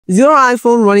Is your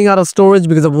iPhone running out of storage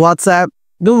because of WhatsApp?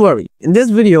 Don't worry, in this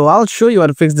video I'll show you how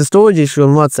to fix the storage issue on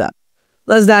WhatsApp.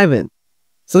 Let's dive in.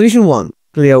 Solution 1.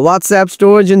 Clear WhatsApp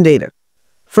storage and data.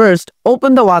 First,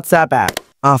 open the WhatsApp app.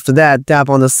 After that, tap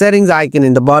on the settings icon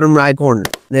in the bottom right corner.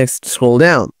 Next, scroll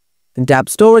down. Then tap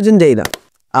storage and data.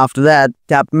 After that,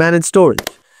 tap manage storage.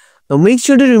 Now make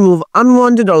sure to remove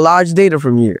unwanted or large data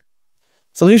from here.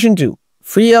 Solution 2.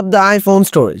 Free up the iPhone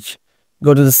storage.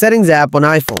 Go to the settings app on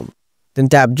iPhone. Then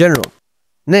tap general.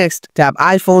 Next, tap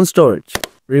iPhone storage.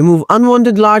 Remove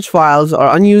unwanted large files or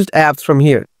unused apps from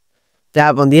here.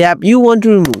 Tap on the app you want to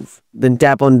remove. Then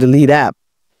tap on delete app.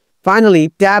 Finally,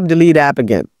 tap delete app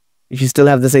again. If you still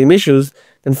have the same issues,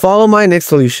 then follow my next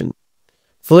solution.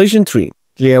 Solution 3.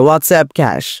 Clear WhatsApp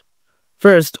cache.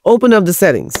 First, open up the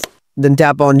settings. Then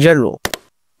tap on general.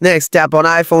 Next, tap on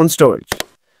iPhone storage.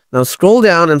 Now scroll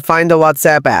down and find the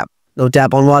WhatsApp app. Now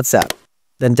tap on WhatsApp.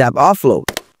 Then tap offload.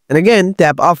 And again,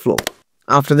 tap offload.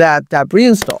 After that, tap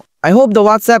reinstall. I hope the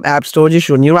WhatsApp app storage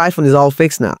issue on your iPhone is all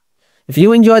fixed now. If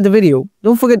you enjoyed the video,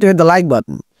 don't forget to hit the like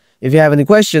button. If you have any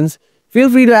questions, feel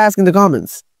free to ask in the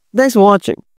comments. Thanks for watching.